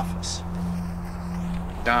the office.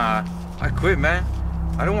 Nah, I quit, man.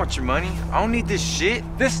 I don't want your money. I don't need this shit.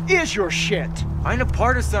 This is your shit. I ain't a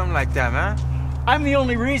part of something like that, man. I'm the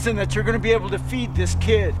only reason that you're gonna be able to feed this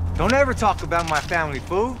kid. Don't ever talk about my family,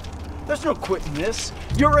 fool. There's no quitting this.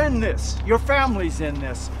 You're in this. Your family's in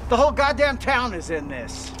this. The whole goddamn town is in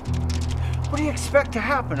this. What do you expect to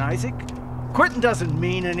happen, Isaac? Quitting doesn't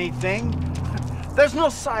mean anything. There's no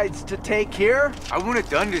sides to take here. I wouldn't have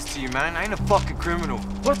done this to you, man. I ain't a fucking criminal.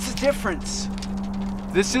 What's the difference?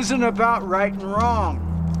 This isn't about right and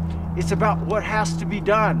wrong. It's about what has to be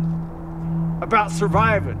done. About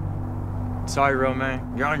surviving. Sorry, Ro,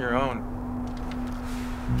 man. You're on your own.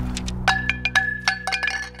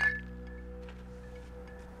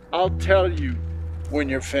 I'll tell you when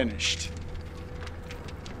you're finished.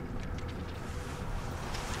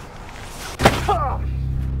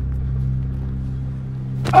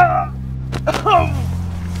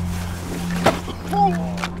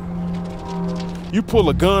 You pull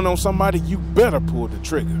a gun on somebody, you better pull the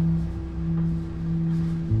trigger.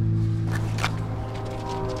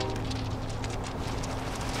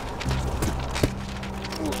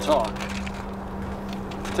 We'll talk.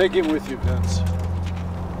 Take him with you, Vince.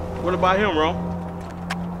 What about him,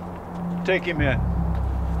 Ron? Take him in.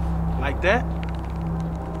 Like that?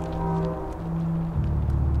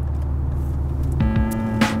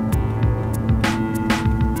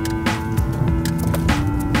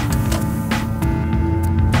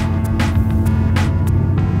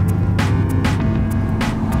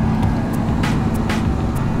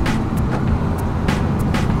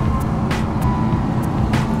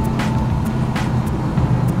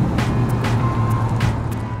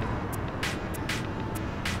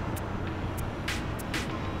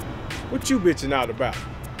 What you bitching out about?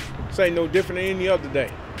 This ain't no different than any other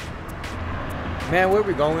day. Man, where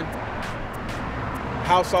we going?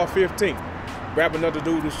 House off 15th. Grab another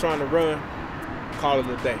dude who's trying to run, call it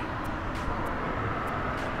a day.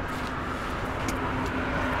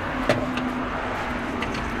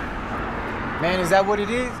 Man, is that what it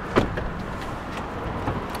is?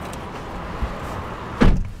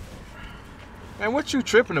 Man, what you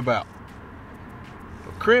tripping about?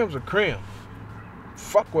 A crim's a crim.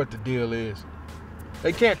 Fuck what the deal is.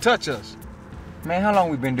 They can't touch us. Man, how long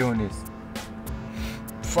we been doing this?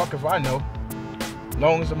 Fuck if I know.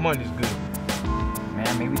 Long as the money's good.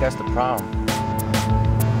 Man, maybe that's the problem.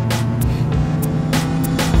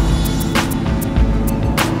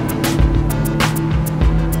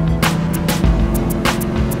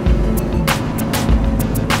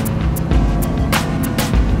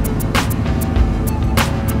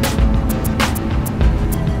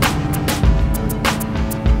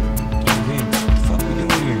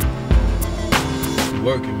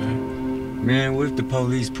 Man, what if the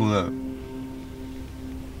police pull up?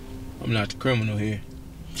 I'm not the criminal here.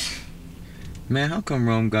 Man, how come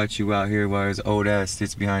Rome got you out here while his old ass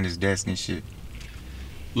sits behind his desk and shit?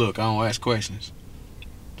 Look, I don't ask questions.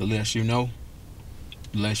 The less you know,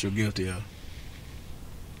 the less you're guilty of.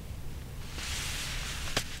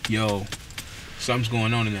 Yo, something's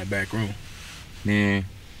going on in that back room. Man,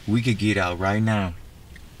 we could get out right now.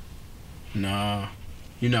 Nah,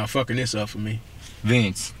 you're not fucking this up for me.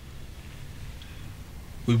 Vince.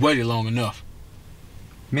 We waited long enough.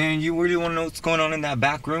 Man, you really want to know what's going on in that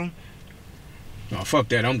back room? No, fuck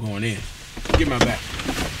that. I'm going in. Get my back.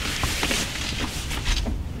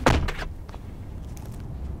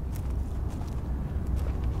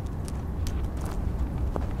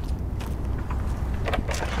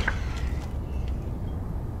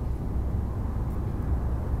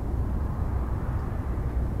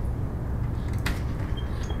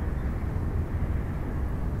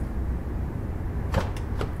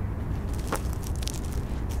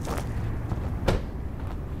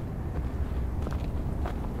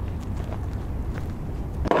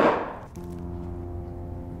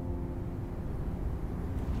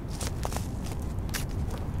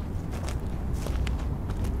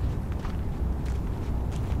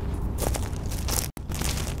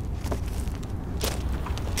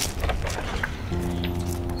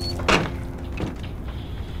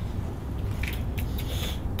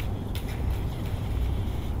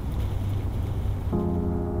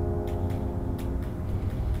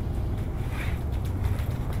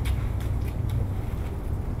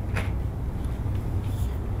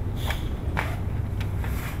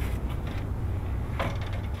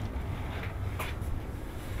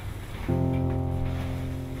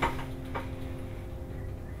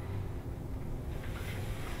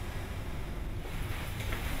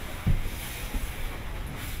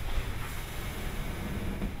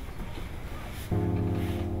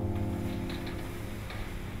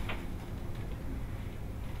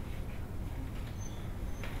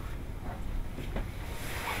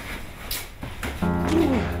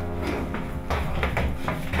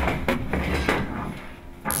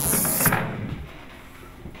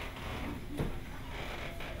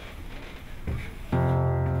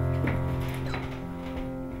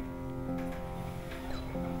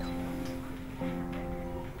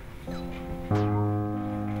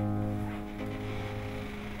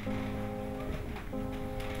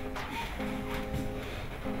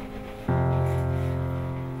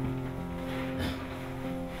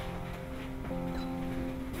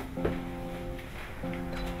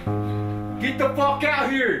 Get the fuck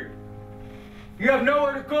out here! You have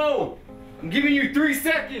nowhere to go! I'm giving you 3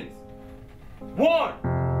 seconds! 1,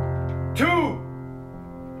 2,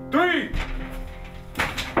 3.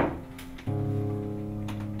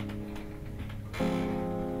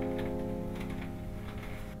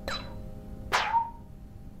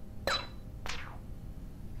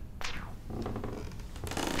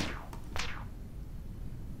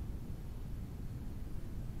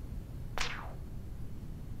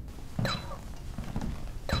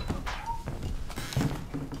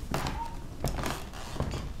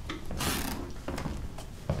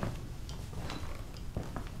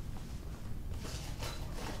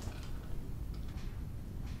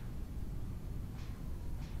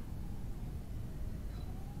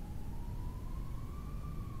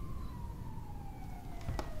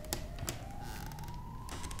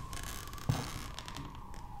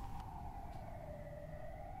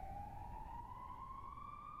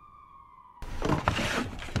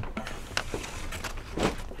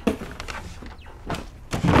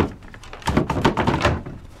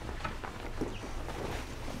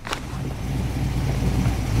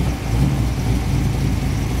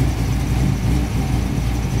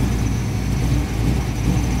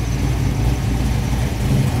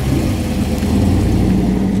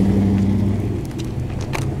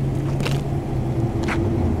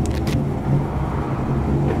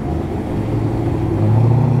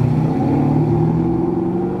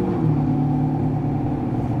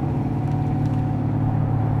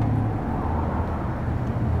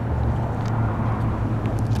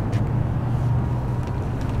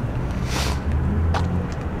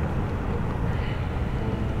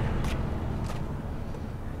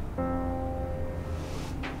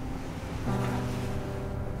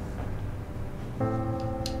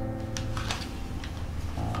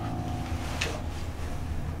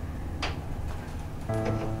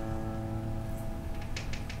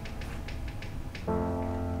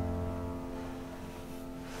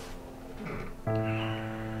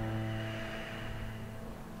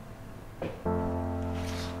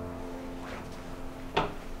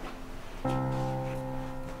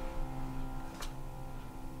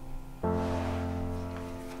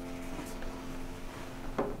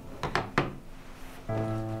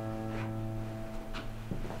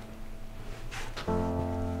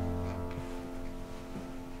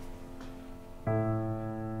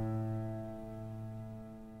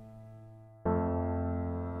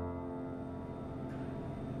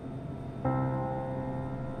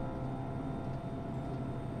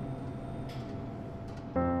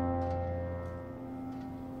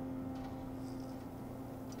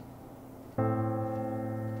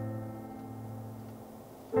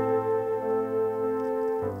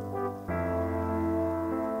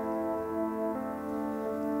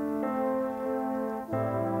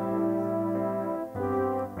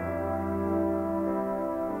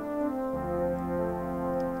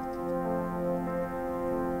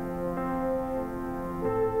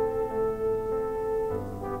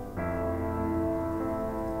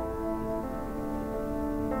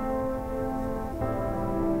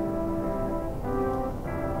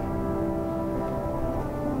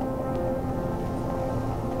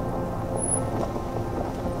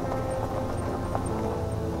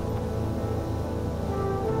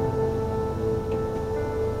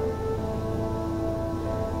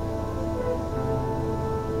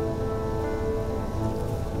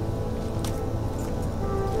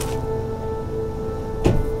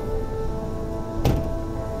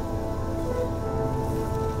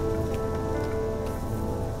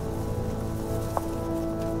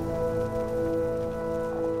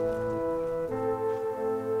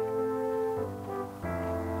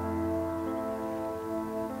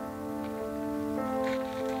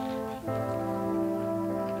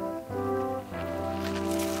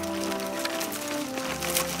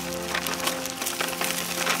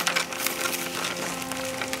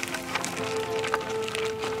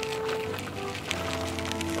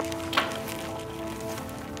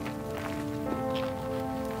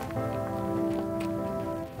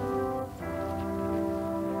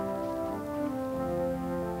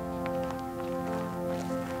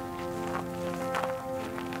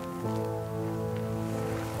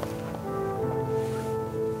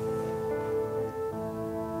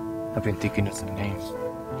 I've been thinking of some names.